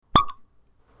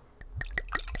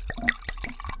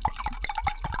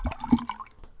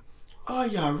Are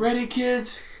y'all ready,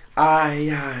 kids?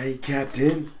 Aye,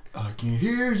 Captain. I can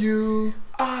hear you.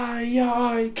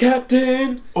 Aye,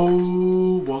 Captain.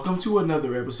 Oh, welcome to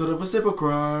another episode of A Sip of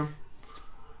Crime.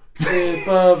 Sip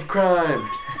of crime.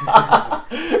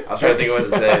 I was trying to think of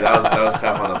what to say. That was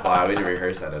tough on the fly. We didn't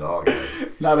rehearse that at all, guys.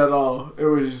 Not at all. It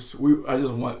was just, I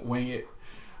just wing it.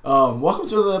 Welcome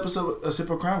to another episode of A Sip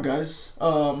of Crime, guys.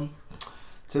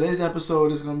 Today's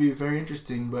episode is going to be very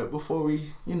interesting, but before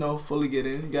we, fully get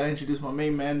in, you got to introduce my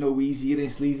main man, No Easy. It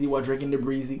ain't sleazy while drinking the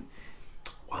breezy.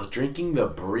 While drinking the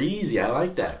breezy, I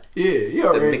like that. Yeah, you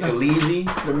already The Micheleezy.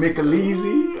 The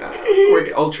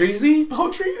Micheleezy. Old Treasy.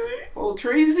 Old Treasy. Old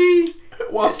Treasy.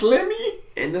 While Slimmy.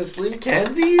 In the Slim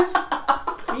Kansies.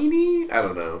 Queenie. I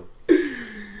don't know.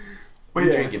 But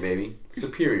You drink it, baby.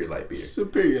 Superior light beer.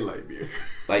 Superior light beer.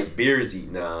 Like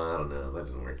beersy. No, I don't know. That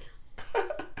doesn't work.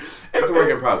 It's a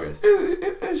work in progress.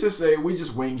 Let's just say we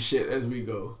just wing shit as we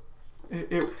go.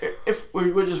 If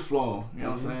we're just flowing, you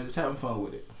know what I'm saying? Just having fun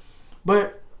with it.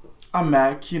 But I'm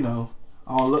Mac, I don't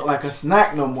look like a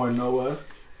snack no more, Noah.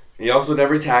 He also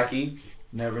never tacky.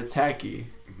 Never tacky.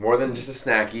 More than just a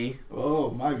snacky. Oh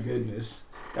my goodness.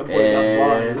 That boy got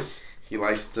bars. He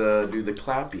likes to do the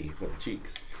clappy with the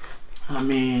cheeks. I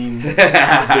mean, if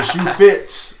the shoe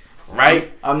fits.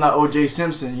 Right? I'm not O.J.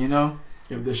 Simpson,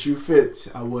 If the shoe fits,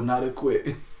 I will not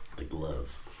acquit. The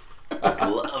glove. The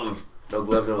glove. No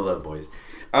glove, no love, boys.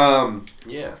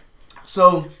 Yeah.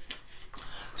 So,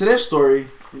 today's story,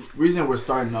 reason we're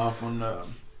starting off on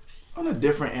a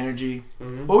different energy.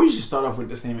 Mm-hmm. Well, we should start off with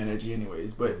the same energy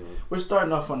anyways. But we're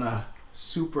starting off on a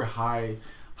super higher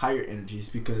energies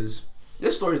because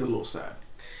this story is a little sad.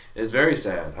 It's very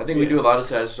sad. I think we do a lot of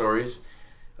sad stories.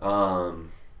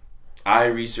 I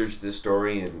researched this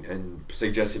story and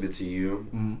suggested it to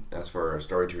you as for a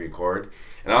story to record.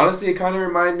 And honestly, it kind of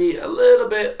reminded me a little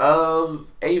bit of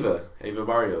Eva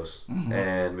Barrios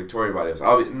and Victoria Barrios.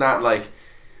 Not like,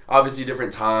 obviously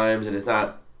different times, and it's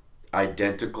not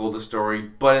identical, the story,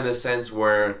 but in the sense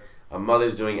where a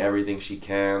mother's doing everything she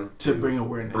can to bring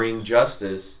awareness, bring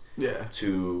justice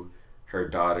to her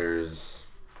daughter's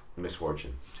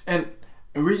misfortune. And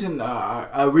the reason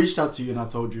I reached out to you and I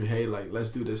told you, hey, like, let's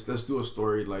do this. Let's do a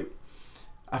story. Like,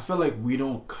 I feel like we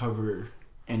don't cover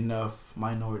enough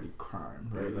minority crime,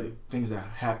 right? Mm-hmm. Like, things that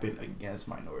happen against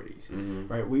minorities, Mm-hmm.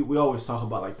 right? We always talk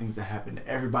about, like, things that happen to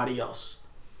everybody else.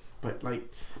 But,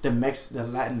 like, the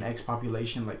Latinx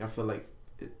population, like, I feel like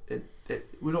they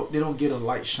don't get a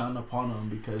light shone upon them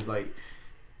because, like,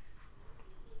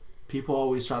 people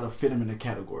always try to fit them in a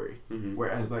category. Mm-hmm.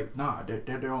 Whereas, like, nah, they're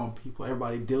their own people.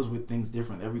 Everybody deals with things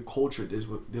different. Every culture deals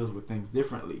with things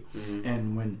differently. Mm-hmm.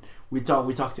 And when we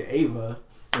talked to Ava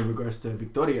in regards to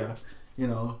Victoria,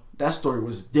 that story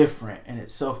was different in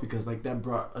itself because, like, that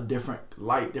brought a different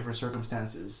light, different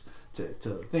circumstances to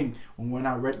the thing. When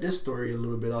I read this story a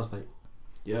little bit, I was like,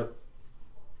 yep,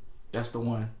 that's the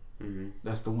one. Mm-hmm.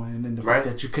 That's the one. And then the fact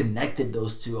that you connected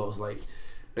those two, I was like,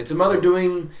 it's a mother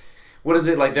doing... What is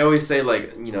it? Like, they always say,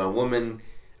 like,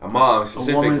 a mom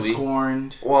specifically. A woman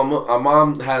scorned. Well, a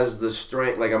mom has the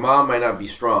strength. Like, a mom might not be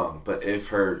strong, but if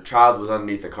her child was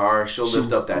underneath the car, she'll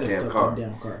lift up that damn car.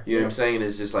 You know what I'm saying?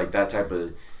 It's just like that type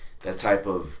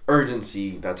of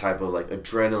urgency, that type of, like,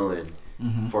 adrenaline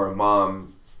for a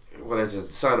mom, whether it's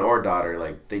a son or daughter.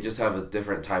 Like, they just have a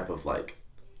different type of, like,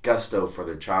 gusto for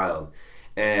their child.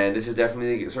 And this is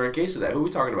definitely a certain case of that. Who are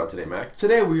we talking about today, Mac?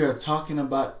 Today we are talking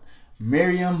about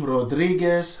Miriam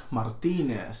Rodriguez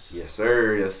Martinez. Yes,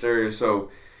 sir.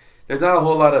 So, there's not a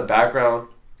whole lot of background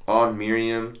on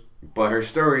Miriam, but her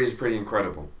story is pretty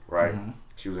incredible, right? Mm-hmm.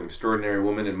 She was an extraordinary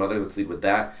woman and mother. Let's lead with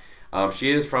that.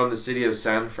 She is from the city of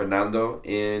San Fernando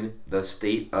in the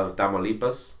state of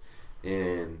Tamaulipas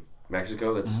in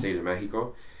Mexico. That's the state of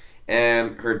Mexico.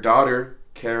 And her daughter,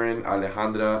 Karen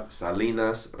Alejandra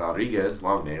Salinas Rodriguez,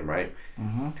 long name, right?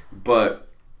 Mm-hmm. But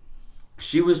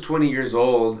she was 20 years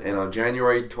old, and on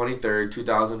January 23rd,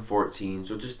 2014,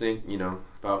 so just think,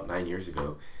 about 9 years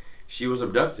ago, she was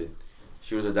abducted.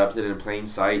 She was abducted in plain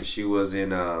sight. She was in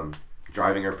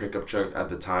driving her pickup truck at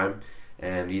the time,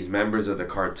 and these members of the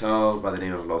cartel, by the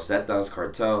name of Los Zetas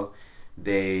cartel,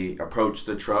 they approached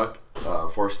the truck,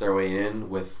 forced their way in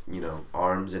with,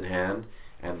 arms in hand,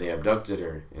 and they abducted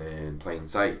her in plain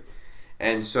sight.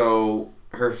 And so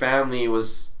her family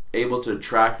was able to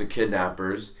track the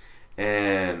kidnappers,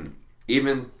 and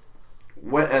even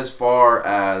went as far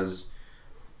as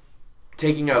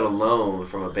taking out a loan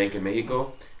from a bank in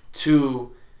Mexico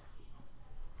to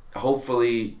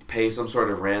hopefully pay some sort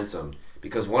of ransom.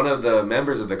 Because one of the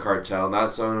members of the cartel,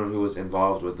 not someone who was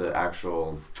involved with the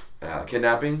actual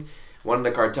kidnapping, one of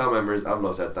the cartel members of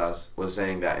Los Zetas was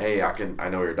saying that, hey, I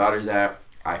know where your daughter's at.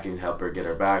 I can help her get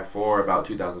her back for about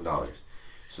 $2,000.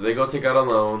 So they go take out a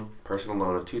loan, personal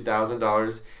loan of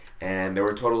 $2,000, and they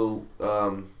were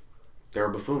they were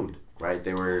buffooned, right?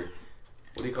 They were,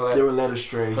 what do you call that? They were led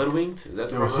astray. Hoodwinked? Is that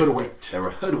They were hoodwinked. They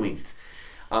were hoodwinked.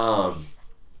 So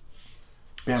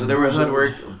they were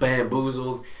hoodwinked,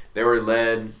 bamboozled. They were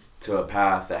led to a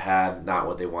path that had not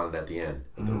what they wanted at the end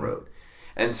of the road.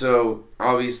 And so,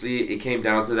 obviously, it came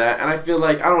down to that. And I feel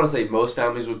like, I don't want to say most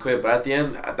families would quit, but at the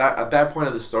end, at that point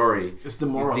of the story... It's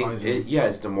demoralizing.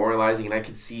 It's demoralizing. And I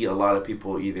could see a lot of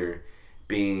people either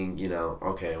being,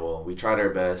 okay, well, we tried our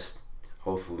best.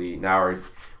 Hopefully, now we're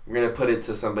going to put it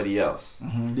to somebody else.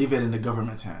 Leave it in the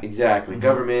government's hand. Exactly.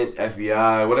 Government,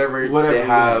 FBI, whatever they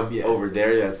have over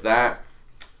there, that's that.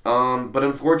 But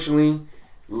unfortunately,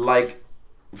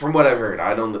 from what I've heard,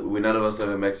 none of us live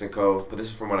in Mexico, but this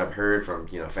is from what I've heard from,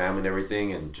 family and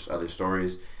everything and just other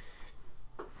stories.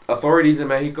 Authorities in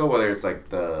Mexico, whether it's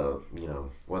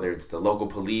whether it's the local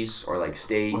police or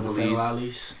state or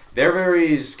police, they're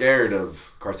very scared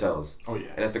of cartels. Oh yeah.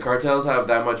 And if the cartels have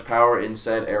that much power in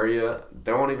said area,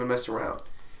 they won't even mess around.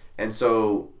 And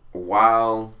so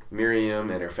while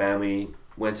Miriam and her family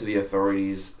went to the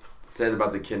authorities, said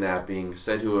about the kidnapping,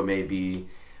 said who it may be,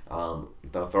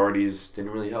 the authorities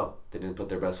didn't really help. They didn't put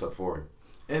their best foot forward.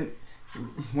 And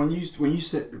when you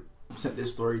sent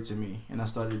this story to me, and I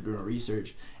started doing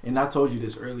research, and I told you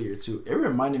this earlier too, it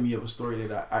reminded me of a story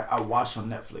that I watched on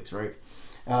Netflix, right?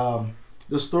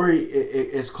 The story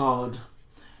is called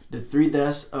The Three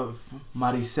Deaths of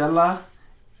Marisela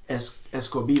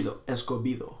Escobedo.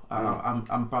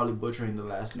 I'm probably butchering the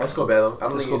last name. Escobedo. I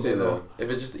don't think it's Escobedo. If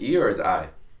it's just E or it's I.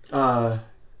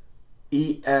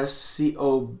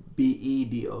 Escobedo.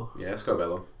 Yeah,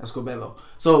 Escobedo.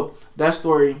 So that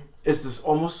story is this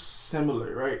almost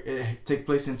similar, right? It takes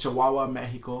place in Chihuahua,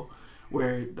 Mexico,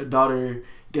 where the daughter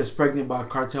gets pregnant by a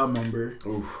cartel member.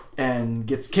 Oof. And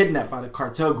gets kidnapped by the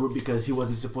cartel group because he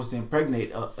wasn't supposed to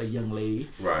impregnate a young lady.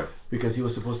 Right. Because he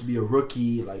was supposed to be a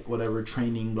rookie, whatever,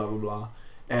 training, blah, blah, blah.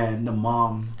 And the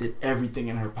mom did everything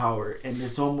in her power. And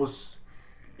it's almost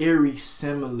eerie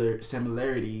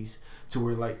similarities to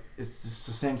where, it's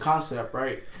the same concept,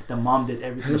 right? The mom did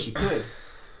everything she could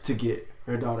to get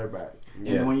her daughter back.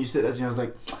 Yeah. And when you said that, I was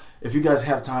like, if you guys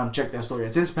have time, check that story.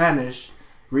 It's in Spanish.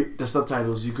 Read the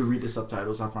subtitles. You could read the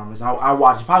subtitles, I promise. I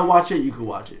watch. If I watch it, you could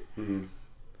watch it. Mm-hmm.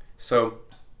 So,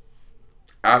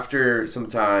 after some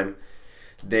time,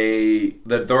 the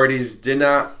authorities did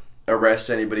not arrest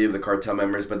anybody of the cartel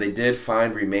members, but they did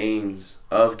find remains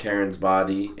of Karen's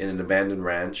body in an abandoned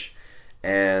ranch.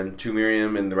 And to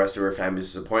Miriam and the rest of her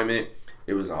family's disappointment,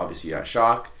 it was obviously a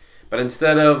shock. But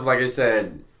instead of, like I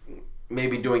said,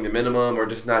 maybe doing the minimum or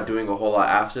just not doing a whole lot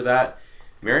after that,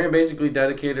 Miriam basically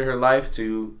dedicated her life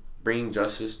to bringing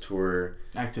justice to her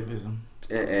activism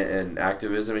and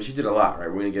activism, and she did a lot. Right,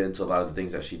 we're gonna get into a lot of the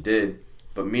things that she did,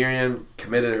 but Miriam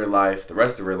committed her life, the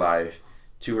rest of her life,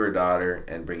 to her daughter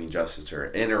and bringing justice to her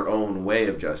in her own way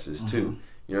of justice too.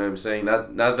 You know what I'm saying?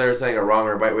 Not that they're saying a wrong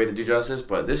or right way to do justice,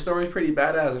 but this story is pretty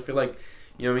badass. I feel like,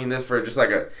 this for just I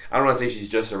don't want to say she's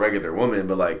just a regular woman,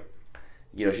 but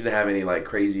she didn't have any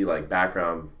crazy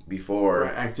background before.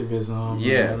 Right, activism.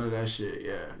 Yeah. None of that shit.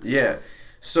 Yeah. Yeah.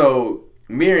 So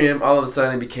Miriam all of a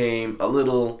sudden became a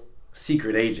little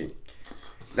secret agent.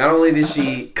 Not only did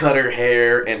she cut her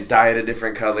hair and dye it a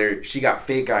different color, she got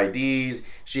fake IDs.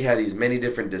 She had these many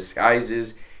different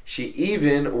disguises. She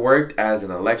even worked as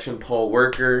an election poll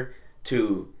worker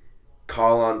to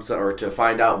call on or to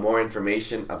find out more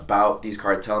information about these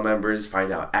cartel members,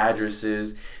 find out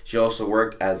addresses. She also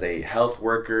worked as a health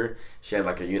worker. She had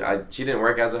she didn't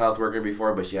work as a health worker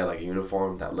before, but she had a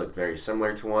uniform that looked very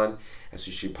similar to one. And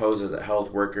so she posed as a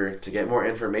health worker to get more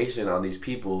information on these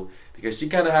people because she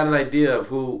kind of had an idea of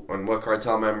who and what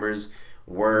cartel members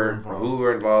were, or who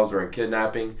were involved or in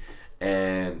kidnapping.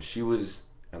 And she was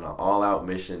on an all-out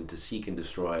mission to seek and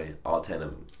destroy all 10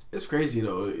 of them. It's crazy,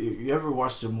 though. You ever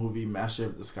watched the movie Master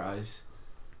of Disguise?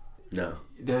 No.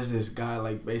 There's this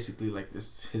guy, basically,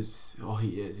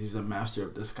 he's a master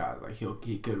of disguise.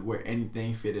 He could wear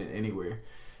anything, fit in anywhere.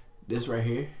 This right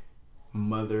here,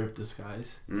 Mother of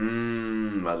Disguise.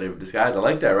 Mother of Disguise. I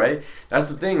like that, right? That's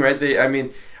the thing, right?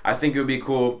 I think it would be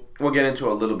cool. We'll get into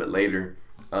it a little bit later.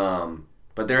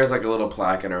 But there is a little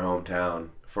plaque in her hometown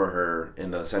for her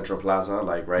in the Central Plaza,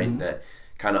 that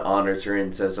kind of honors her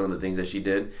and says some of the things that she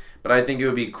did. But I think it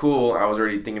would be cool. I was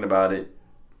already thinking about it.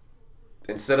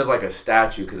 Instead of a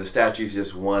statue, because a statue is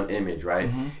just one image, right?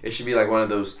 It should be one of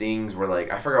those things where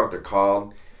I forgot what they're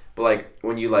called, but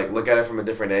when you look at it from a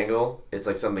different angle, it's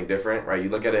something different, right? You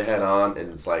look at it head on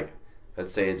and it's a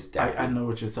let's say it's Daffy. I know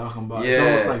what you're talking about. Yeah. It's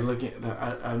almost like looking.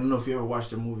 I don't know if you ever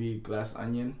watched the movie Glass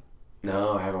Onion.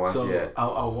 No, I haven't watched it yet.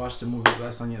 I'll watch the movie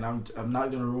Glass Onion. I'm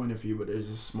not gonna ruin it for you, but there's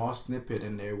a small snippet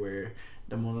in there where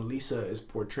the Mona Lisa is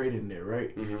portrayed in there,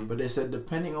 right? Mm-hmm. But they said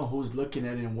depending on who's looking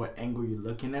at it and what angle you're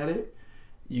looking at it,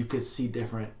 you could see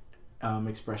different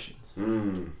expressions.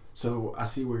 So I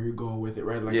see where you're going with it,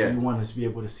 right? Like you want to be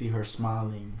able to see her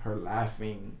smiling, her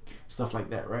laughing, stuff like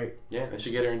that, right? Yeah, I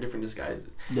should get her in different disguises.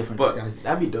 Disguises.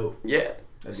 That'd be dope. Yeah.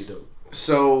 That'd be dope.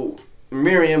 So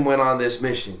Miriam went on this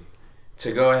mission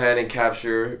to go ahead and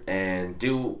capture and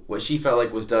do what she felt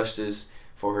like was justice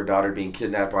for her daughter being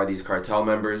kidnapped by these cartel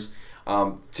members.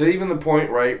 To even the point,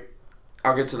 right,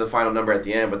 I'll get to the final number at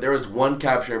the end, but there was one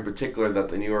capture in particular that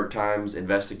the New York Times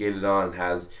investigated on and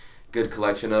has good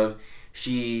collection of.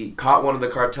 She caught one of the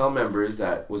cartel members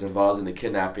that was involved in the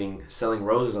kidnapping selling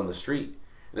roses on the street.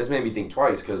 And this made me think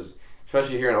twice because,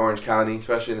 especially here in Orange County,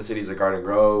 especially in the cities of Garden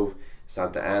Grove,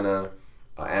 Santa Ana,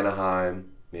 Anaheim,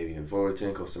 maybe in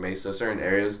Fullerton, Costa Mesa, certain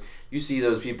areas, you see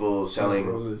those people selling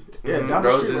roses. Yeah, down the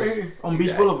street right here on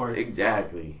Beach Boulevard.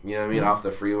 Exactly. You know what I mean? Off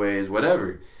the freeways,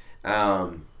 whatever.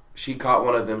 She caught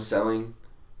one of them selling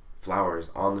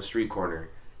flowers on the street corner.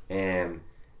 And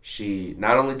she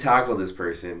not only tackled this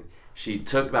person, she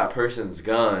took that person's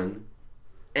gun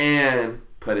and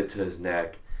put it to his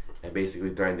neck and basically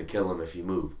threatened to kill him if he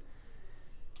moved.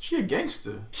 She a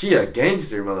gangster. She a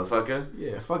gangster, motherfucker.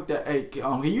 Yeah, fuck that. Hey,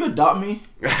 can you adopt me?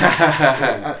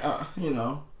 You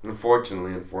know.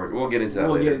 Unfortunately, we'll get into that.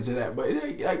 We'll later. get into that, but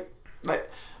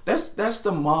like that's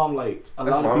the mom. Like a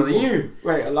lot of mom people, of the year.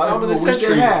 Right? A lot mom of people of the wish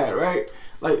century. they had. Right?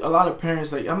 Like a lot of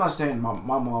parents. Like I'm not saying my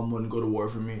mom wouldn't go to war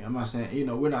for me. I'm not saying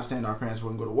we're not saying our parents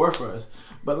wouldn't go to war for us.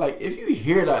 But like if you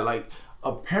hear that, like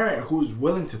a parent who's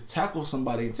willing to tackle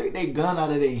somebody and take their gun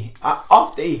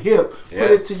off their hip,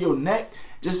 put it to your neck.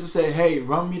 Just to say, hey,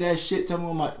 run me that shit. Tell me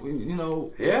what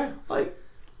Yeah. Like,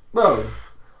 bro.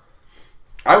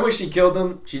 I wish she killed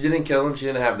him. She didn't kill him. She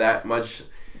didn't have that much.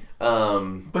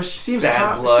 But she seems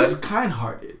blood. She's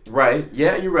kind-hearted. Right.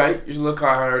 Yeah, you're right. You're a little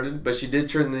kind-hearted, but she did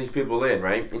turn these people in,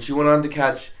 right? And she went on to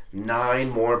catch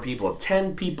 9 more people,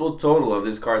 10 people total of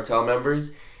this cartel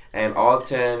members, and all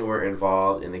 10 were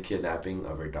involved in the kidnapping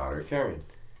of her daughter, Karen.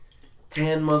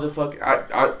 10 motherfuckers.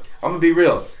 I'm gonna be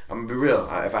real.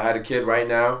 If I had a kid right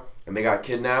now and they got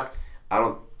kidnapped,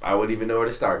 I wouldn't even know where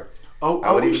to start.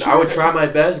 I would try my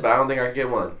best, but I don't think I could get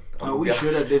one. Are we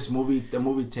sure that the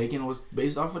movie Taken was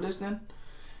based off of this then?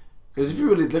 Because if you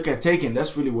really look at Taken,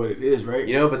 that's really what it is, right?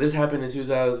 But this happened in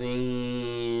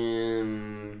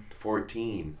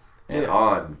 2014 and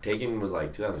on. Taken was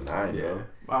like 2009. Yeah.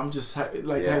 Bro. I'm just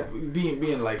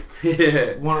being like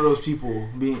one of those people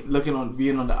being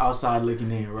on the outside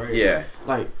looking in, right? Yeah.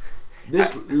 Like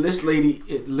this lady,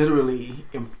 it literally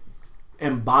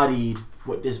embodied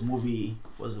what this movie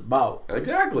was about.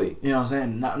 Exactly. You know what I'm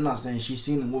saying? I'm not saying she's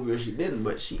seen the movie or she didn't,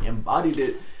 but she embodied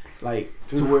it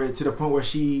to the point where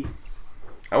she.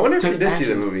 I wonder if she did see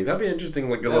the movie. That'd be interesting.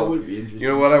 Would be interesting. You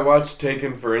know what? I watched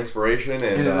Taken for inspiration,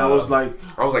 and then I was like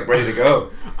ready to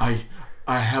go.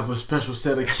 I have a special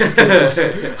set of skills.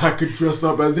 I could dress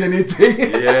up as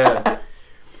anything. Yeah.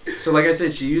 So like I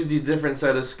said, she used these different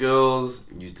set of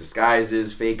skills, used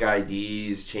disguises, fake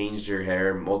IDs, changed her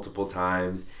hair multiple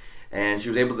times, and she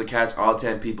was able to catch all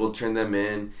 10 people, turn them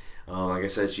in. Like I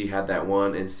said, she had that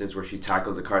one instance where she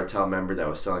tackled the cartel member that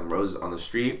was selling roses on the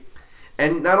street.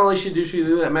 And not only did she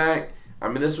do that, Mac, I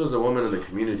mean, this was a woman of the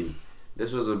community.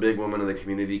 This was a big woman of the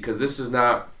community, because this is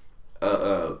not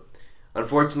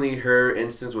unfortunately, her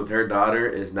instance with her daughter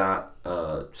is not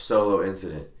a solo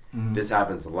incident. Mm-hmm. This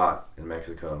happens a lot in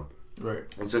Mexico. Right.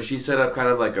 And so she set up kind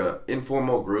of like a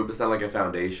informal group. It's not like a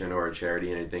foundation or a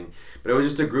charity or anything. But it was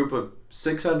just a group of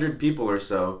 600 people or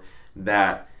so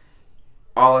that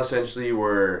all essentially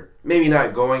were maybe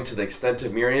not going to the extent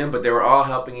of Miriam, but they were all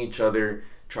helping each other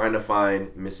trying to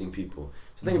find missing people.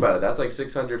 So think about it. That's like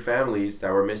 600 families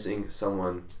that were missing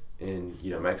someone in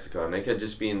Mexico, and it could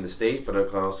just be in the state, but it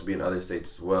could also be in other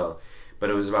states as well. But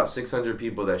it was about 600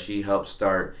 people that she helped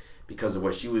start because of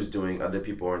what she was doing. Other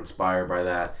people were inspired by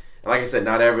that, and like I said,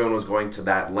 not everyone was going to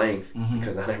that length,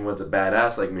 because not everyone's a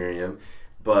badass like Miriam,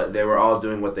 but they were all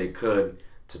doing what they could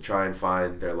to try and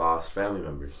find their lost family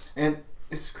members. And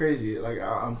it's crazy. Like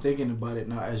I'm thinking about it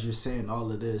now as you're saying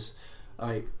all of this.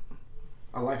 Like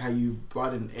I like how you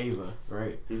brought in Ava,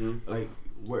 right? Mm-hmm. Like.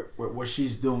 What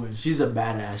she's doing, she's a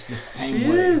badass the same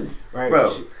way, is. Right? Bro,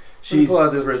 she's pull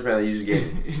out this wristband that you just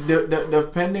gave me.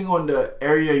 Depending on the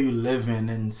area you live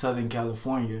in Southern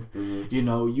California,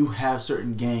 you have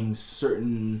certain gangs,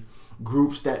 certain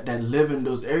groups that live in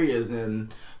those areas,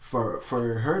 and for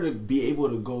her to be able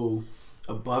to go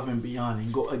above and beyond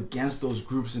and go against those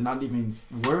groups and not even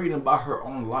worried about her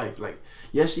own life. Like,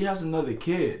 yes, she has another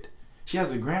kid. She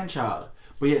has a grandchild.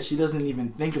 But yet she doesn't even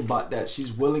think about that.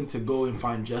 She's willing to go and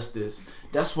find justice.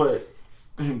 That's what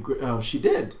she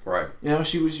did. Right. You know,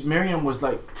 Miriam was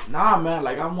like, nah, man,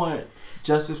 like, I want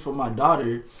justice for my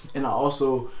daughter. And I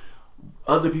also,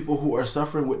 other people who are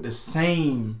suffering with the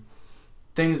same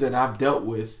things that I've dealt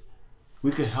with,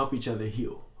 we could help each other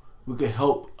heal. We could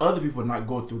help other people not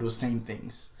go through those same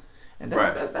things. And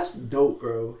that's dope,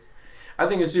 bro. I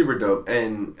think it's super dope.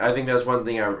 And I think that's one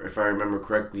thing, if I remember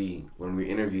correctly, when we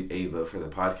interviewed Ava for the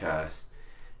podcast,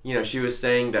 you know, she was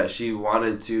saying that she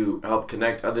wanted to help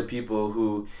connect other people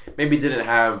who maybe didn't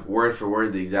have word for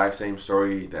word the exact same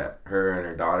story that her and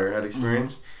her daughter had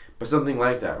experienced. Mm-hmm. But something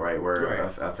like that, right? Where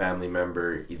a family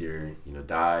member either, you know,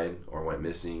 died or went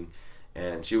missing.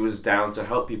 And she was down to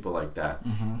help people like that.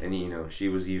 Mm-hmm. And, you know, she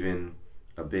was even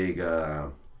a big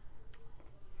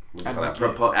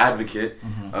advocate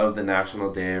mm-hmm. of the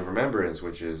National Day of Remembrance,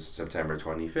 which is September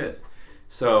 25th.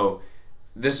 So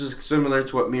this is similar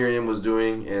to what Miriam was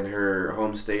doing in her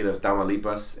home state of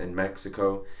Tamaulipas in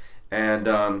Mexico.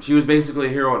 And she was basically a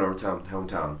hero in her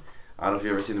hometown. I don't know if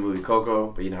you've ever seen the movie Coco,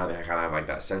 but you know how they kind of have like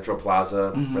that central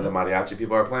plaza mm-hmm. where the mariachi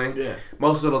people are playing? Yeah.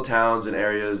 Most little towns and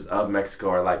areas of Mexico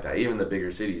are like that. Even the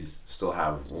bigger cities still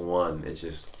have one. It's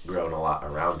just grown a lot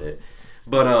around it.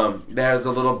 But there's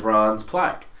a little bronze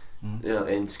plaque mm-hmm.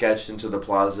 And sketched into the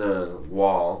plaza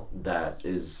wall that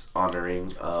is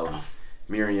honoring of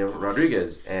Miriam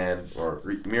Rodriguez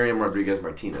Miriam Rodriguez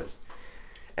Martinez.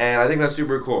 And I think that's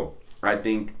super cool. I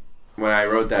think when I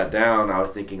wrote that down, I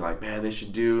was thinking like, man, they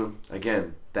should do,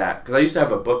 again, that. Because I used to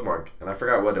have a bookmark, and I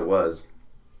forgot what it was.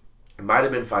 It might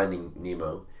have been Finding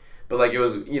Nemo. But like it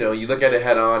was, you know, you look at it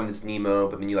head on, it's Nemo,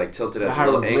 but then you like tilt it at a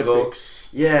little angle.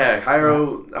 Yeah,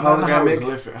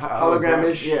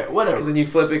 hologramish. Yeah, whatever. Because then you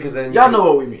flip it, because then... Y'all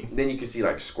know what we mean. Then you can see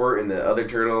like Squirt and the other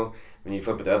turtle. When you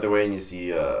flip it the other way and you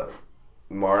see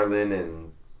Marlin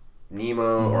and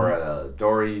Nemo mm-hmm. or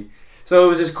Dory. So it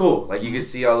was just cool. Like, you could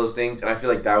see all those things, and I feel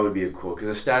like that would be cool. Because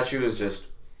a statue is just,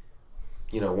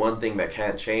 you know, one thing that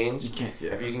can't change. You can't,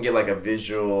 yeah. If you can get, like, a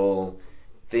visual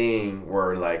thing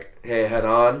where, like, hey, head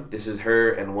on, this is her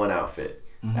in one outfit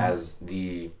mm-hmm. as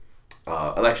the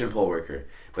election poll worker.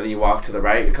 But then you walk to the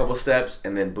right a couple steps,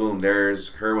 and then, boom,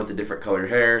 there's her with the different colored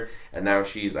hair, and now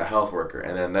she's a health worker.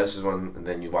 And then this is one, and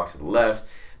then you walk to the left,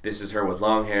 this is her with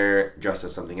long hair dressed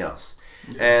as something else.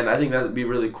 Yeah. And I think that would be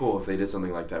really cool if they did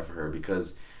something like that for her,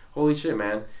 because holy shit,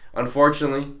 man.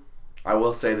 Unfortunately, I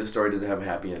will say this story doesn't have a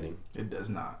happy ending. It does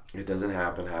not. It doesn't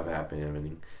have a happy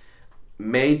ending.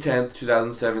 May 10th,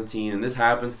 2017, and this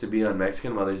happens to be on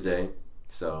Mexican Mother's Day.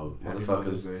 So,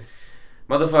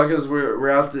 motherfuckers, we're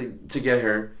out to get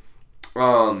her.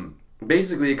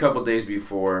 Basically, a couple days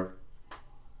before,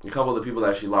 a couple of the people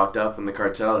that she locked up in the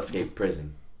cartel escaped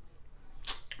prison.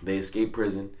 They escaped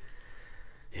prison.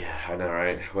 Yeah, I know,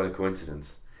 right? What a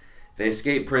coincidence. They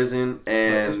escaped prison,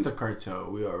 and... It's the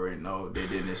cartel. We already know they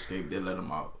didn't escape. They let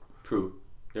them out. True.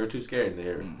 They were too scared.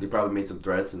 They probably made some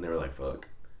threats, and they were like, fuck.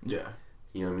 Yeah.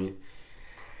 You know what I mean?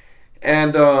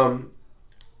 And,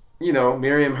 you know,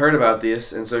 Miriam heard about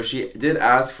this, and so she did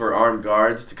ask for armed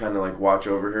guards to kind of, like, watch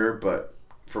over her, but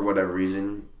for whatever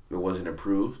reason, it wasn't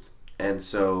approved. And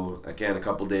so, again, a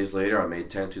couple days later, on May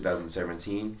 10,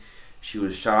 2017... she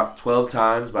was shot 12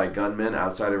 times by gunmen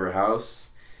outside of her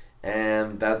house,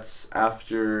 and that's how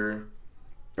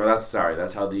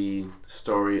the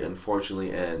story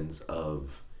unfortunately ends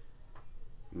of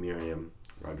Miriam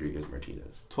Rodriguez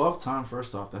Martinez. 12 times,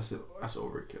 first off, that's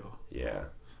overkill. Yeah.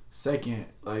 Second,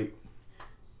 like,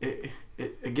 it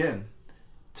again,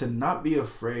 to not be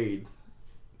afraid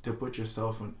to put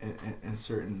yourself in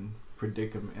certain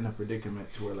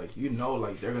predicament to where, like, you know,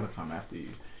 like, they're gonna come after you.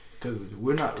 Because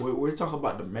we're talking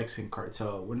about the Mexican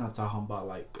cartel. We're not talking about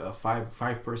like a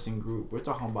five person group. We're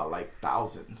talking about like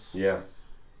thousands. Yeah.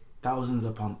 Thousands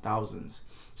upon thousands.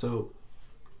 So,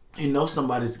 you know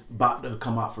somebody's about to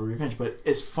come out for revenge. But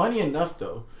it's funny enough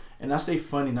though. And I say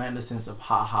funny not in the sense of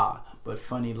ha, but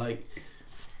funny like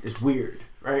it's weird,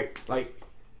 right? Like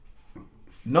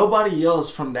nobody else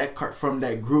from that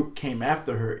group came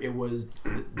after her. It was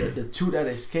the two that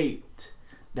escaped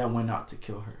that went out to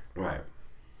kill her. Right.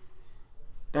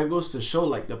 That goes to show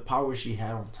like the power she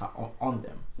had on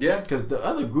them. Yeah. Because the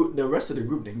rest of the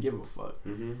group didn't give a fuck.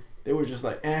 Mm-hmm. They were just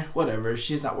like, whatever.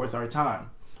 She's not worth our time.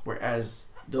 Whereas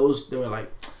they were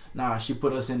like, nah, she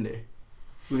put us in there.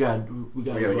 We gotta go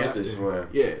get after this her. one.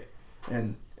 Yeah.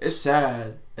 And it's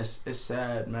sad. It's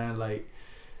sad, man. Like,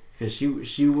 because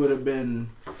she would have been.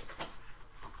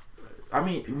 I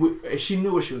mean, she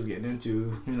knew what she was getting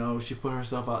into. You know, she put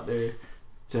herself out there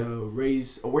to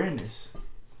raise awareness.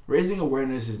 Raising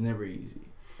awareness is never easy.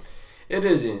 It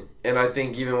isn't, and I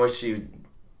think even what she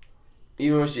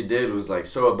did was like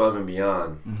so above and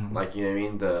beyond. Mm-hmm. Like, you know what I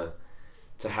mean,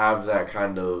 to have that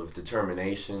kind of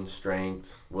determination,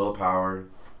 strength, willpower,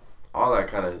 all that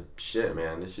kind of shit,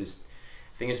 man. It's just,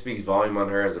 I think it speaks volume on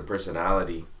her as a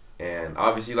personality. And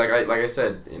obviously, like I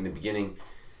said in the beginning,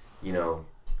 you know,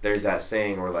 there's that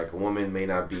saying where like a woman may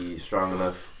not be strong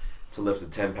enough to lift a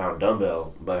 10-pound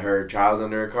dumbbell, but her child's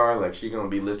under a car, like she gonna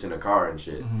be lifting a car and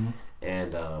shit. Mm-hmm.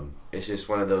 And it's just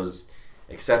one of those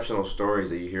exceptional stories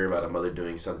that you hear about a mother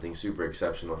doing something super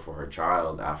exceptional for her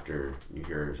child after you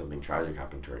hear something tragic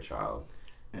happen to her child.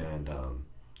 Yeah. And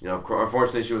you know,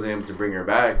 unfortunately she wasn't able to bring her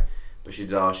back, but she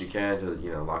did all she can to,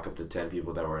 you know, lock up the 10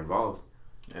 people that were involved.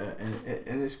 Yeah,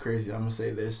 and it's crazy. I'm gonna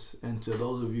say this, and to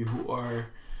those of you who are,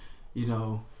 you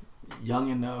know, young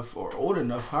enough or old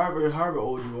enough, however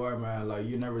old you are, man, like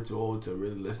you're never too old to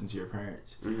really listen to your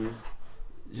parents. Mm-hmm.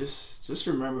 Just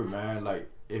remember, man, like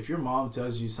if your mom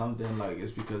tells you something, like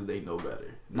it's because they know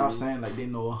better. Mm-hmm. Not saying like they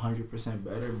know 100%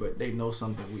 better, but they know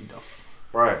something we don't.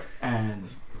 Right. And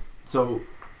so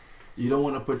you don't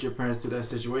want to put your parents through that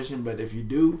situation, but if you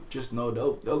do, just know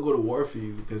they'll go to war for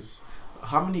you, because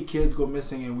how many kids go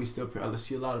missing and we still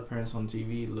see a lot of parents on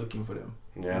TV looking for them.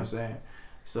 You know what I'm saying?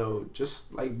 So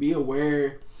just like be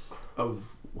aware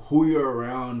of who you're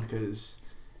around, because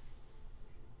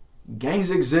gangs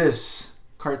exist,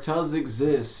 cartels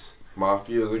exist,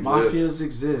 mafias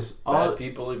exist, bad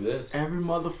people exist. Every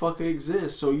motherfucker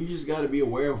exists. So you just got to be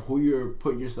aware of who you're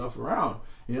putting yourself around.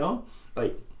 You know,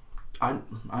 like I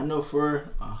know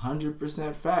for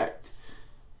 100% fact.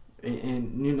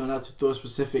 And you know, not to throw a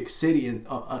specific city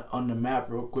on the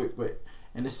map real quick, but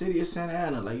in the city of Santa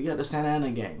Ana, like you got the Santa Ana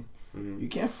gang. Mm-hmm. You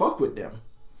can't fuck with them.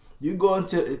 You go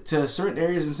into certain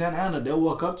areas in Santa Ana, they'll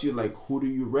walk up to you like, who do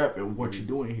you rep and what you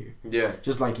doing here? Yeah.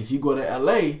 Just like if you go to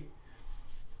LA,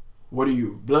 what are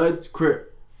you? Blood,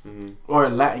 Crip, or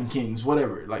Latin Kings,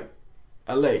 whatever. Like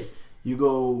LA. You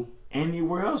go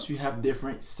anywhere else, you have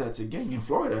different sets of gang. In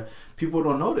Florida, people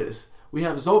don't know this. We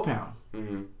have Zopound.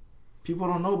 Mm-hmm. People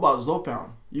don't know about Zopound.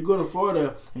 You go to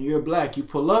Florida and you're black, you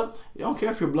pull up, you don't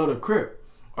care if you're blood or Crip,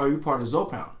 or you part of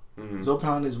Zopound. Mm-hmm.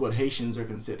 Zopound is what Haitians are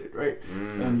considered, right?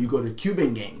 Mm-hmm. And you go to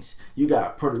Cuban gangs, you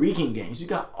got Puerto Rican gangs, you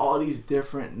got all these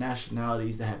different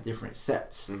nationalities that have different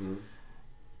sets. Mm-hmm.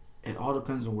 It all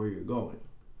depends on where you're going.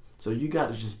 So you got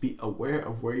to just be aware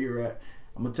of where you're at.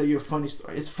 I'm going to tell you a funny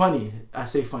story. It's funny. I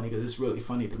say funny because it's really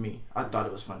funny to me. I thought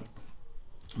it was funny.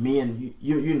 Me and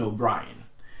you know Brian.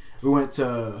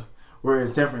 We're in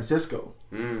San Francisco.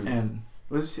 And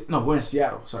we're in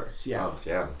Seattle. Sorry, Seattle. Oh,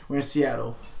 Seattle. We're in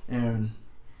Seattle. And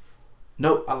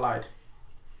nope, I lied.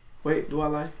 Wait, do I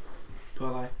lie?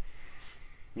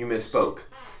 You misspoke.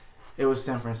 It was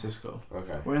San Francisco.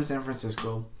 Okay. We're in San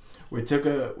Francisco. We took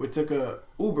a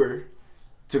Uber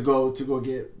to go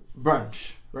get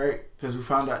brunch, right? Because we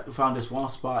found this one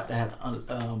spot that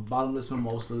had bottomless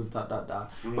mimosas.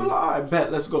 Mm-hmm. Well, I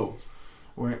bet let's go.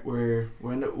 We're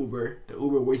in the Uber. The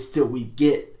Uber waits till we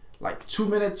get like 2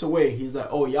 minutes away. He's like,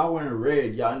 "Oh, y'all wearing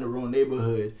red. Y'all in the wrong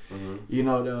neighborhood." Mm-hmm. You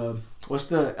know what's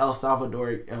the El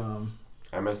Salvador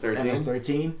MS-13?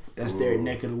 MS-13. That's their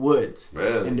neck of the woods,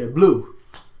 really? And they're blue.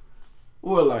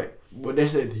 We were like, but they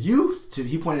said you.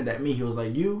 He pointed at me. He was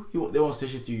like, you. They won't say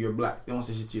shit to you. You're black. They won't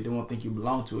say shit to you. They won't think you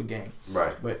belong to a gang.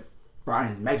 Right. But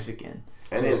Brian's Mexican.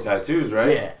 And he has tattoos, right?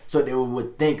 Yeah. So they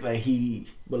would think like he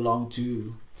belonged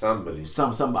to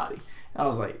somebody. I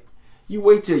was like, you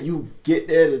wait till you get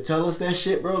there to tell us that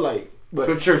shit, bro. Like, but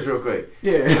switch shirts real quick.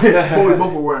 Yeah. But we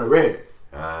both were wearing red.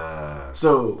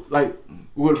 So like,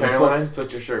 we would have Caroline,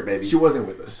 switch your shirt, baby. She wasn't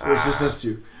with us. It was just us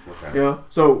two. Okay. You know?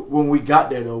 So when we got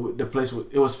there though, the place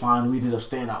it was fine. We ended up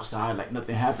staying outside like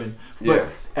nothing happened. But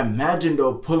imagine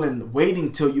though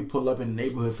waiting till you pull up in the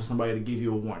neighborhood for somebody to give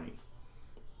you a warning.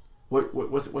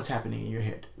 What's happening in your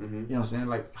head? Mm-hmm. You know what I'm saying?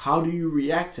 Like, how do you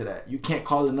react to that? You can't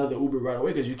call another Uber right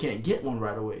away because you can't get one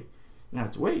right away. You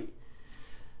have to wait.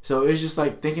 So it's just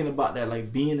like thinking about that,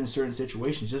 like being in certain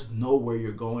situations, just know where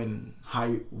you're going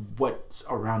and what's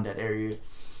around that area.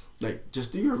 Like,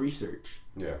 just do your research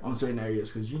on certain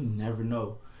areas because you never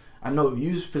know. I know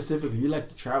you specifically, you like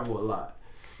to travel a lot.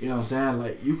 You know what I'm saying?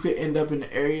 Like, you could end up in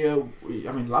the area.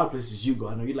 I mean, a lot of places you go.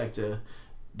 I know you like to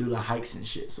do the hikes and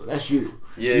shit. So that's you.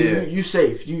 Yeah. You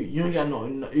safe. You ain't got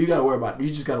you gotta worry about. You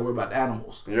just gotta worry about the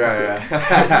animals. Right. That's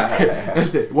it.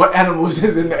 That's it. What animals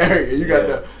is in the area? You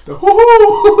got the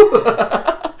hoo.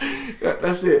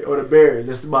 That's it. Or the bears.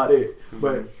 That's about it. Mm-hmm.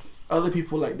 But other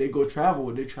people, like, they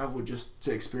travel just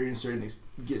to experience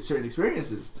get certain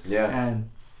experiences. Yeah. And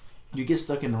you get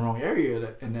stuck in the wrong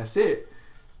area, and that's it.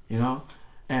 You know.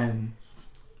 And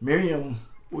Miriam,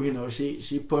 you know,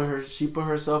 she put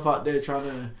herself out there trying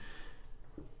to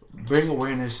bring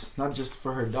awareness not just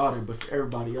for her daughter but for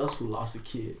everybody else who lost a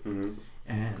kid. Mm-hmm.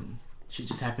 And she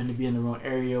just happened to be in the wrong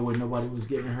area where nobody was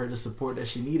giving her the support that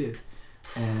she needed.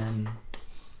 And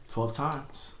 12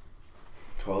 times.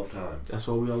 12 times. That's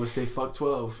why we always say fuck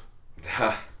 12.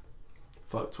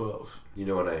 Fuck 12. You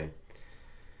know, when I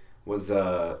was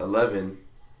 11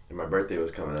 and my birthday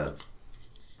was coming up,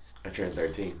 I turned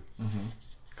 13.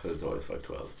 Because it's always fuck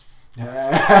 12.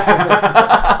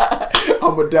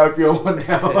 I'm going to dap you on one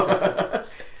now.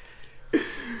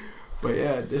 But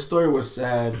yeah, this story was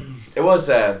sad. It was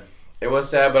sad. It was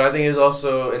sad, but I think it's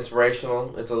also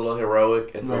inspirational. It's a little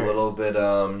heroic. It's a little bit,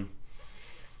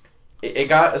 it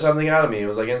got something out of me. It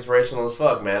was like inspirational as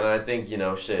fuck, man. And I think, you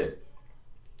know, shit.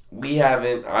 We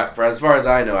haven't, for as far as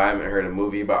I know, I haven't heard a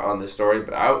movie on this story,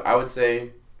 but I would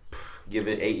say give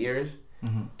it 8 years.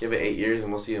 Give it 8 years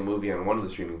and we'll see a movie on one of the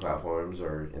streaming platforms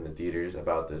or in the theaters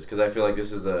about this. Because I feel like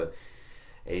this is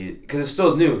because it's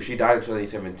still new. She died in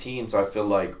 2017, so I feel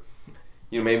like,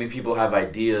 you know, maybe people have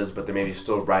ideas, but they're maybe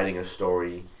still writing a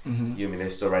story. You know, I mean, they're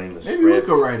still writing the script. Maybe we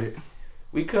could write it.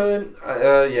 We could.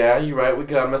 Yeah, you're right. We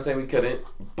could. I'm not saying we couldn't,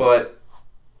 but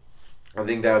I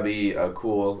think that would be a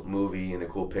cool movie and a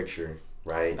cool picture,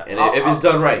 right? And if it's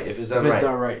done right. If it's done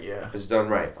right, yeah. If it's done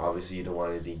right. Obviously, you don't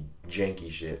want any janky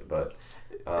shit, but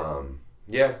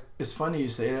yeah. It's funny you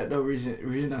say that. The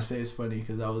reason I say it's funny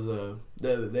because I was the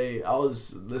other day I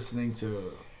was listening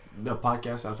to the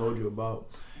podcast I told you about.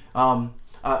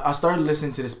 I started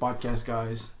listening to this podcast,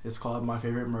 guys. It's called My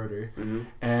Favorite Murder,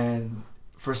 and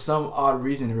for some odd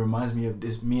reason, it reminds me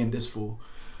of me and this fool,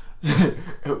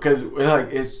 because like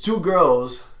it's two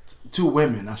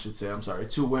women,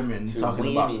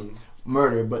 talking about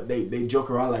murder, but they joke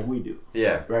around like we do.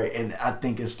 Yeah. Right, and I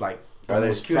think it's like are they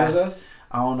as cute as us?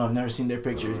 I don't know. I've never seen their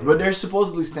pictures, but they're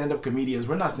supposedly stand-up comedians.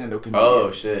 We're not stand-up comedians.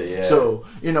 Oh shit! Yeah. So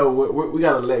you know we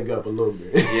got a leg up a little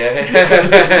bit.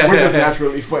 Yeah. We're just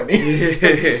naturally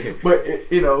funny. But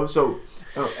you know, so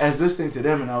as listening to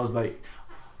them, and I was like,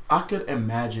 I could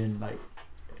imagine like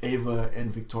Ava and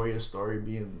Victoria's story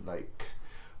being like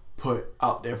put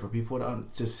out there for people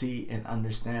to see and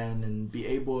understand and be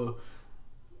able.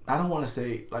 I don't want to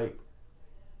say like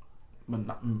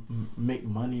make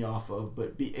money off of,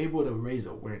 but be able to raise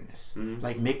awareness,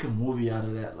 like make a movie out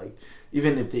of that, like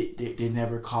even if they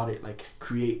never caught it, like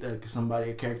create like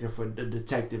a character for the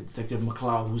detective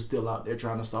McLeod, who's still out there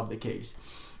trying to solve the case,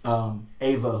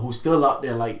 Ava, who's still out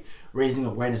there like raising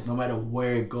awareness no matter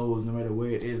where it goes, no matter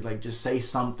where it is, like just say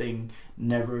something,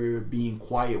 never being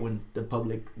quiet when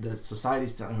the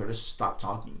society's telling her to stop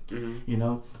talking, you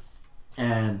know,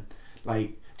 and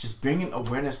like just bringing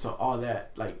awareness to all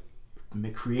that, like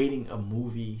creating a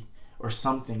movie or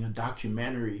something, a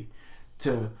documentary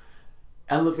to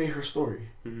elevate her story,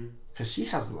 because she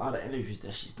has a lot of interviews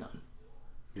that she's done.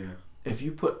 Yeah. If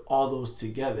you put all those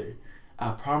together,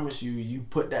 I promise you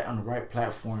put that on the right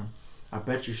platform, I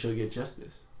bet you she'll get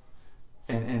justice.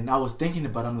 And I was thinking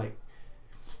about it, I'm like,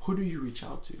 who do you reach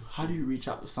out to? How do you reach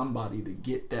out to somebody to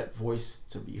get that voice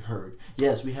to be heard?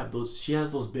 Yes, we have those. She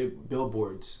has those big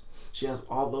billboards. She has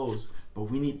all those. But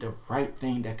we need the right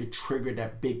thing that could trigger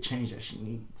that big change that she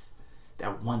needs.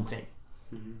 That one thing.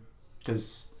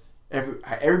 Because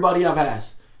everybody I've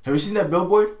asked, have you seen that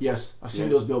billboard? Yes, I've seen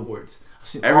those billboards. I've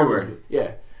seen everywhere. All those,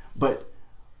 yeah. But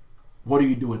what are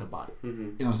you doing about it? You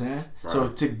know what I'm saying? Right. So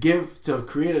to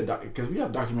create a because we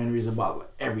have documentaries about like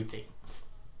everything.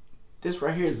 This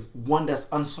right here is one that's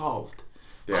unsolved.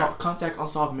 Yeah. Contact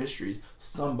Unsolved Mysteries.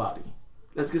 Somebody.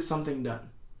 Let's get something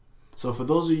done. So for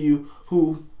those of you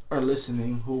who are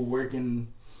listening, who work in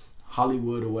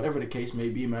Hollywood or whatever the case may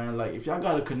be, man, like if y'all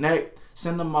gotta connect,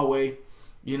 send them my way,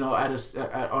 you know,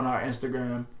 on our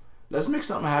Instagram. Let's make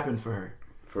something happen for her.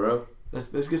 For real.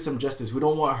 Let's get some justice. We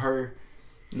don't want her,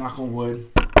 knock on wood,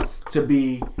 to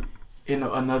be in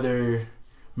another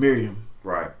Miriam.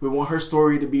 Right. We want her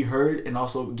story to be heard and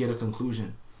also get a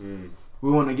conclusion. We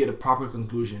want to get a proper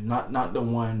conclusion, not the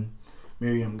one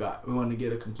Miriam got. We want to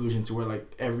get a conclusion to where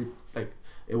like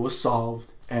it was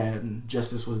solved and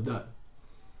justice was done,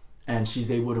 and she's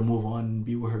able to move on and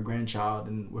be with her grandchild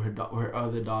and with her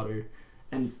other daughter,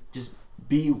 and just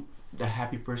be the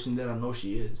happy person that I know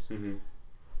she is. You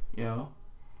know.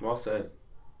 Well said.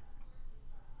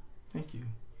 Thank you.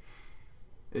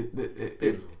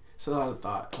 It's a lot of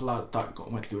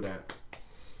thought went through that.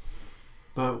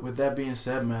 But with that being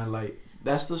said, man, like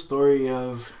that's the story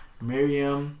of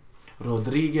Miriam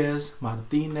Rodriguez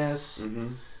Martinez.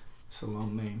 It's a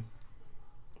long name.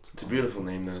 It's a beautiful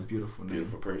name, though. It's a beautiful name.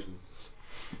 Beautiful person.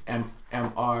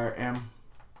 MRM.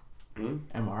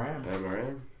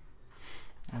 MRM.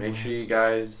 Make sure you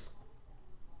guys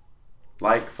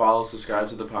like, follow, subscribe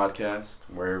to the podcast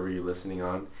wherever you're listening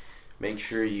on. Make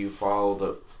sure you follow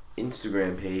the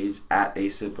Instagram page at A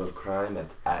Sip of Crime.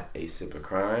 That's at A Sip of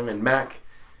Crime. And Mac,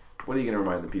 what are you gonna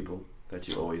remind the people that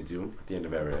you always do at the end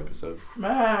of every episode?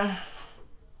 Man,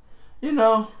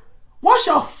 wash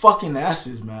your fucking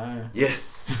asses, man.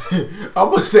 Yes. I'm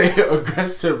going to say it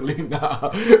aggressively now.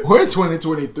 We're in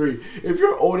 2023. If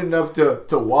you're old enough to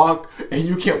walk and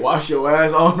you can't wash your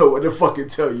ass, I don't know what to fucking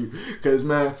tell you. Because,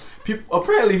 man,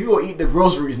 apparently people eat the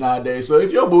groceries nowadays. So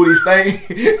if your booty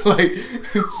stink, like...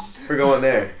 We're going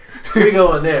there. We're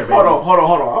going there, baby. Hold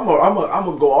on. I'm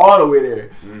going to go all the way there.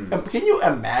 Can you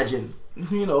imagine...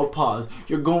 pause.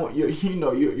 You're going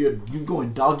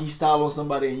doggy style on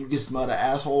somebody and you can smell the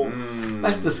asshole.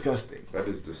 That's disgusting. That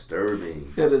is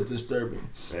disturbing.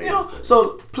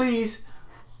 So please,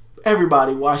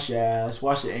 everybody, wash your ass,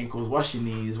 wash your ankles, wash your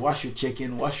knees, wash your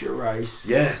chicken, wash your rice.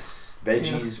 Yes,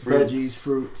 veggies,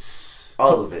 fruits,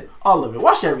 all of it.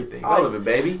 Wash everything. All of it,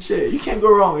 baby. Shit, you can't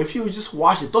go wrong if you just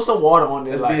wash it. Throw some water on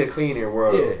there. Let's be a cleaner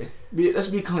world. Yeah, let's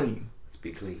be clean. Let's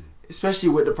be clean. Especially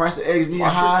with the price of eggs being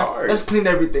wash high, let's clean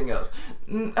everything else.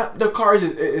 The cars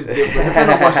is different.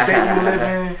 Depending on what state you live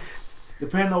in.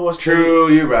 Depending on what state. True,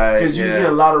 you're right. Because you get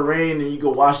a lot of rain and you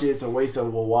go wash it, it's a waste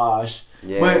of a wash.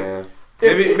 Yeah. But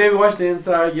maybe wash the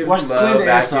inside, give it some love, clean the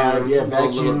vacuum, inside, vacuum, a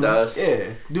little dust.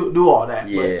 Yeah, do all that.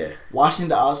 Yeah. But washing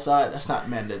the outside, that's not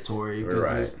mandatory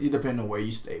because it depends on where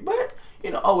you stay. But,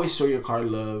 always show your car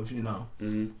love,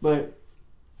 Mm-hmm. But,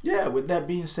 yeah, with that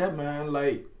being said, man,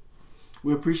 like,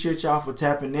 we appreciate y'all for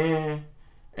tapping in.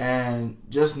 And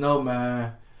just know,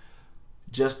 man,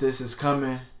 justice is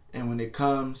coming. And when it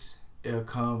comes, it'll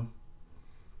come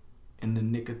in the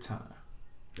nick of time.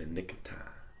 The nick of time.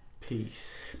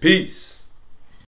 Peace. Peace.